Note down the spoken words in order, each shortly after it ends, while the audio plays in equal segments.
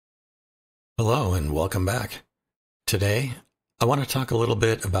Hello and welcome back. Today, I want to talk a little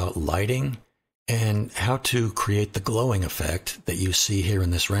bit about lighting and how to create the glowing effect that you see here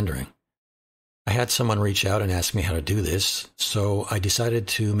in this rendering. I had someone reach out and ask me how to do this, so I decided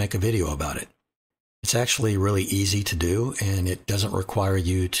to make a video about it. It's actually really easy to do, and it doesn't require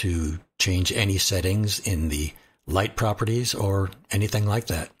you to change any settings in the light properties or anything like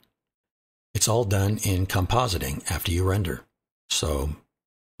that. It's all done in compositing after you render. So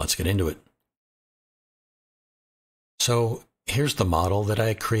let's get into it. So here's the model that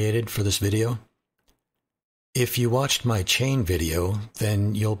I created for this video. If you watched my chain video,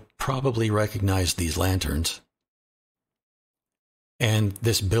 then you'll probably recognize these lanterns. And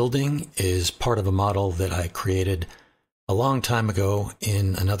this building is part of a model that I created a long time ago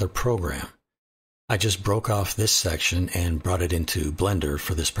in another program. I just broke off this section and brought it into Blender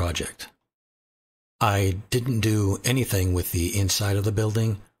for this project. I didn't do anything with the inside of the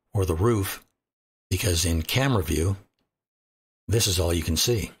building or the roof because in camera view, this is all you can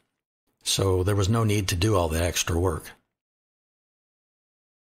see. So there was no need to do all that extra work.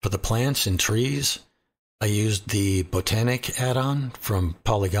 For the plants and trees, I used the Botanic add-on from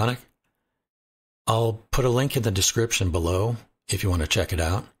Polygonic. I'll put a link in the description below if you want to check it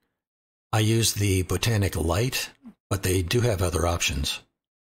out. I used the Botanic Light, but they do have other options.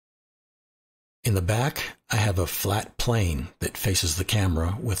 In the back, I have a flat plane that faces the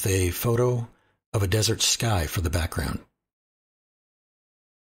camera with a photo of a desert sky for the background.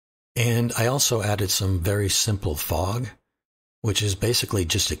 And I also added some very simple fog, which is basically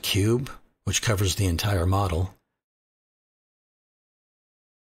just a cube, which covers the entire model.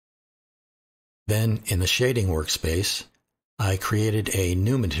 Then in the shading workspace, I created a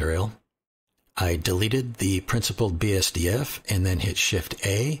new material. I deleted the principled BSDF and then hit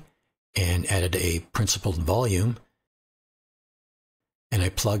Shift-A and added a principled volume. And I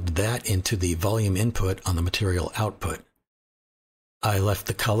plugged that into the volume input on the material output. I left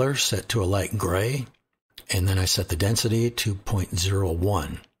the color set to a light gray, and then I set the density to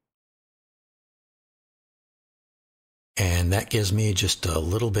 0.01. And that gives me just a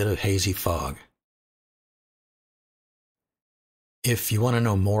little bit of hazy fog. If you want to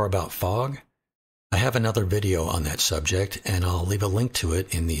know more about fog, I have another video on that subject, and I'll leave a link to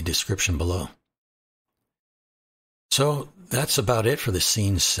it in the description below. So that's about it for the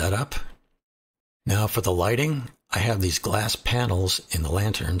scene setup. Now for the lighting, I have these glass panels in the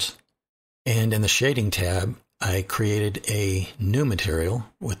lanterns, and in the shading tab, I created a new material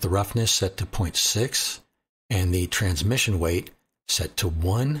with the roughness set to 0.6 and the transmission weight set to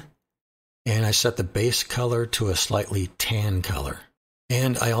 1, and I set the base color to a slightly tan color.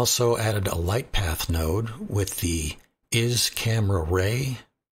 And I also added a light path node with the Is Camera Ray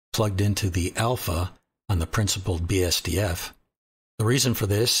plugged into the alpha on the principled BSDF. The reason for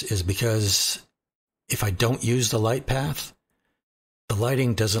this is because if I don't use the light path, the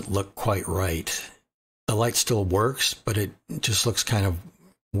lighting doesn't look quite right. The light still works, but it just looks kind of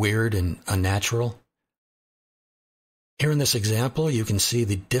weird and unnatural. Here in this example, you can see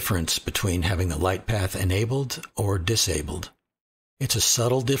the difference between having the light path enabled or disabled. It's a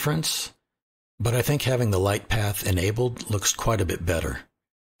subtle difference, but I think having the light path enabled looks quite a bit better.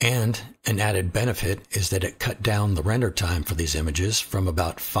 And an added benefit is that it cut down the render time for these images from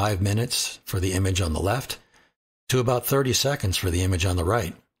about 5 minutes for the image on the left to about 30 seconds for the image on the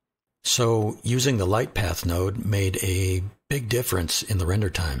right. So using the light path node made a big difference in the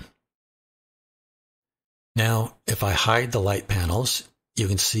render time. Now, if I hide the light panels, you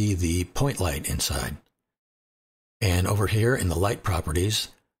can see the point light inside. And over here in the light properties,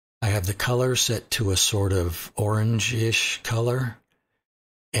 I have the color set to a sort of orange-ish color,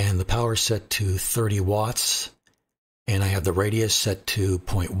 and the power set to 30 watts, and I have the radius set to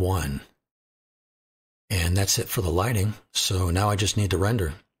 0.1. And that's it for the lighting, so now I just need to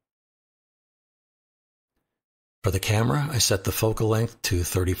render. For the camera, I set the focal length to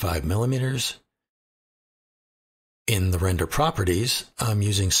 35 millimeters. In the render properties, I'm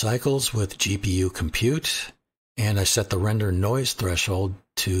using cycles with GPU compute, and I set the render noise threshold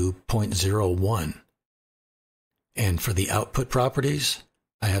to 0.01. And for the output properties,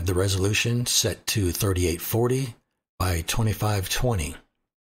 I have the resolution set to 3840 by 2520.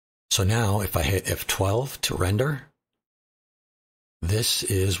 So now if I hit F12 to render, this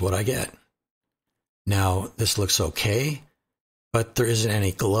is what I get. Now this looks okay, but there isn't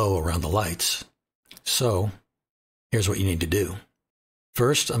any glow around the lights. So here's what you need to do.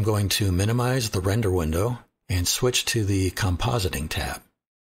 First, I'm going to minimize the render window and switch to the Compositing tab.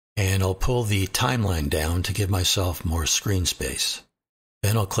 And I'll pull the timeline down to give myself more screen space.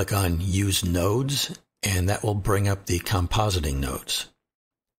 Then I'll click on Use Nodes, and that will bring up the compositing nodes.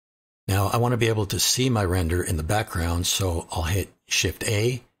 Now I want to be able to see my render in the background, so I'll hit Shift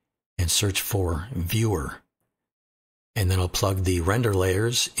A and search for Viewer. And then I'll plug the render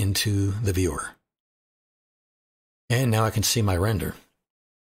layers into the viewer. And now I can see my render.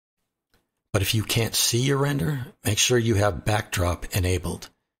 But if you can't see your render, make sure you have backdrop enabled.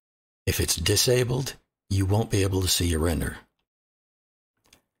 If it's disabled, you won't be able to see your render.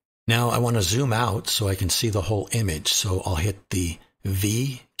 Now I want to zoom out so I can see the whole image, so I'll hit the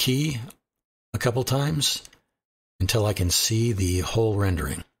V key a couple times until I can see the whole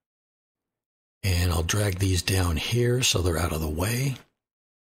rendering. And I'll drag these down here so they're out of the way.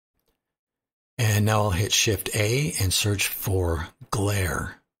 And now I'll hit Shift A and search for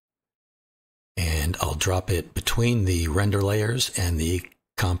glare. And I'll drop it between the render layers and the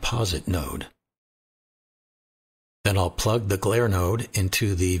composite node. Then I'll plug the glare node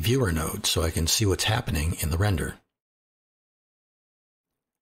into the viewer node so I can see what's happening in the render.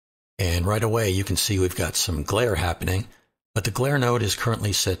 And right away you can see we've got some glare happening, but the glare node is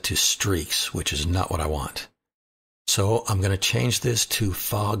currently set to streaks, which is not what I want. So I'm going to change this to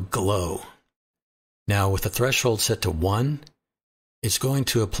fog glow. Now with the threshold set to 1, it's going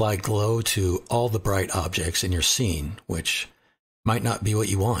to apply glow to all the bright objects in your scene, which might not be what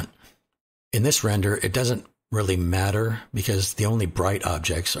you want. In this render, it doesn't really matter because the only bright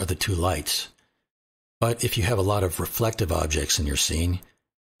objects are the two lights. But if you have a lot of reflective objects in your scene,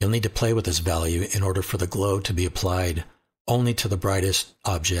 you'll need to play with this value in order for the glow to be applied only to the brightest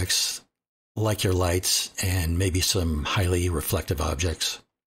objects, like your lights and maybe some highly reflective objects.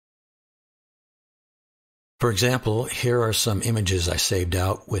 For example, here are some images I saved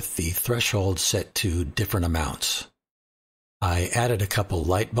out with the threshold set to different amounts. I added a couple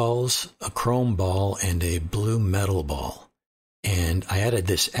light balls, a chrome ball, and a blue metal ball. And I added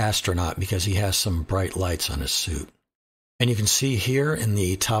this astronaut because he has some bright lights on his suit. And you can see here in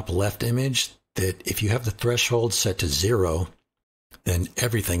the top left image that if you have the threshold set to 0, then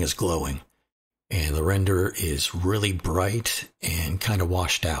everything is glowing. And the render is really bright and kind of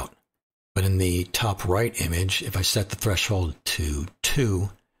washed out. But in the top right image, if I set the threshold to 2,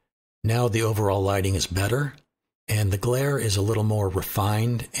 now the overall lighting is better, and the glare is a little more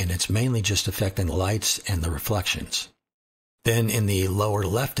refined, and it's mainly just affecting the lights and the reflections. Then in the lower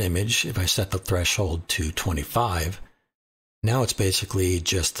left image, if I set the threshold to 25, now it's basically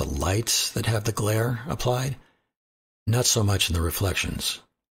just the lights that have the glare applied, not so much in the reflections.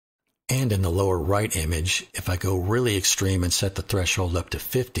 And in the lower right image, if I go really extreme and set the threshold up to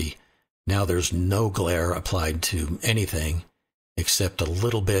 50, now there's no glare applied to anything except a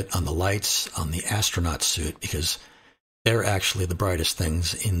little bit on the lights on the astronaut suit because they're actually the brightest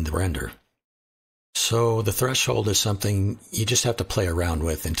things in the render. So the threshold is something you just have to play around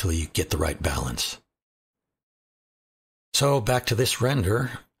with until you get the right balance. So back to this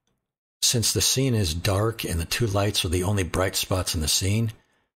render. Since the scene is dark and the two lights are the only bright spots in the scene,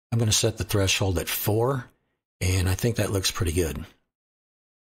 I'm going to set the threshold at 4, and I think that looks pretty good.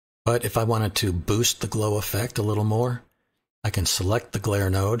 But if I wanted to boost the glow effect a little more, I can select the glare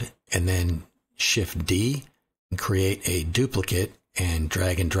node and then Shift D and create a duplicate and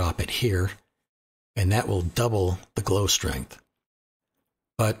drag and drop it here, and that will double the glow strength.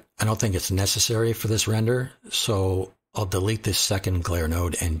 But I don't think it's necessary for this render, so I'll delete this second glare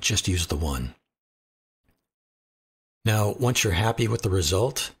node and just use the one. Now, once you're happy with the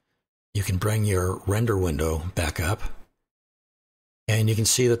result, you can bring your render window back up. And you can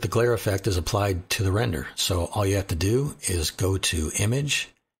see that the glare effect is applied to the render. So all you have to do is go to Image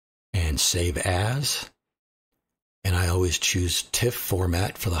and Save As. And I always choose TIFF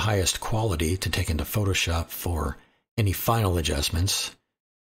format for the highest quality to take into Photoshop for any final adjustments.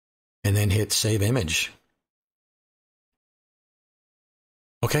 And then hit Save Image.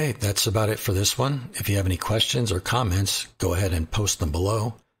 Okay, that's about it for this one. If you have any questions or comments, go ahead and post them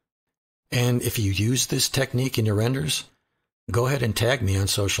below. And if you use this technique in your renders, go ahead and tag me on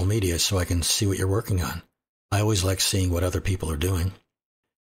social media so I can see what you're working on. I always like seeing what other people are doing.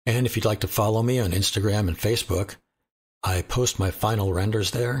 And if you'd like to follow me on Instagram and Facebook, I post my final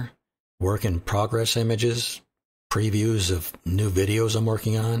renders there, work in progress images, previews of new videos I'm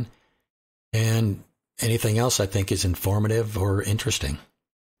working on, and anything else I think is informative or interesting.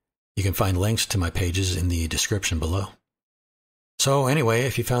 You can find links to my pages in the description below. So anyway,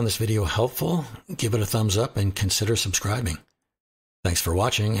 if you found this video helpful, give it a thumbs up and consider subscribing. Thanks for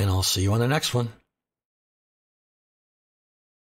watching, and I'll see you on the next one.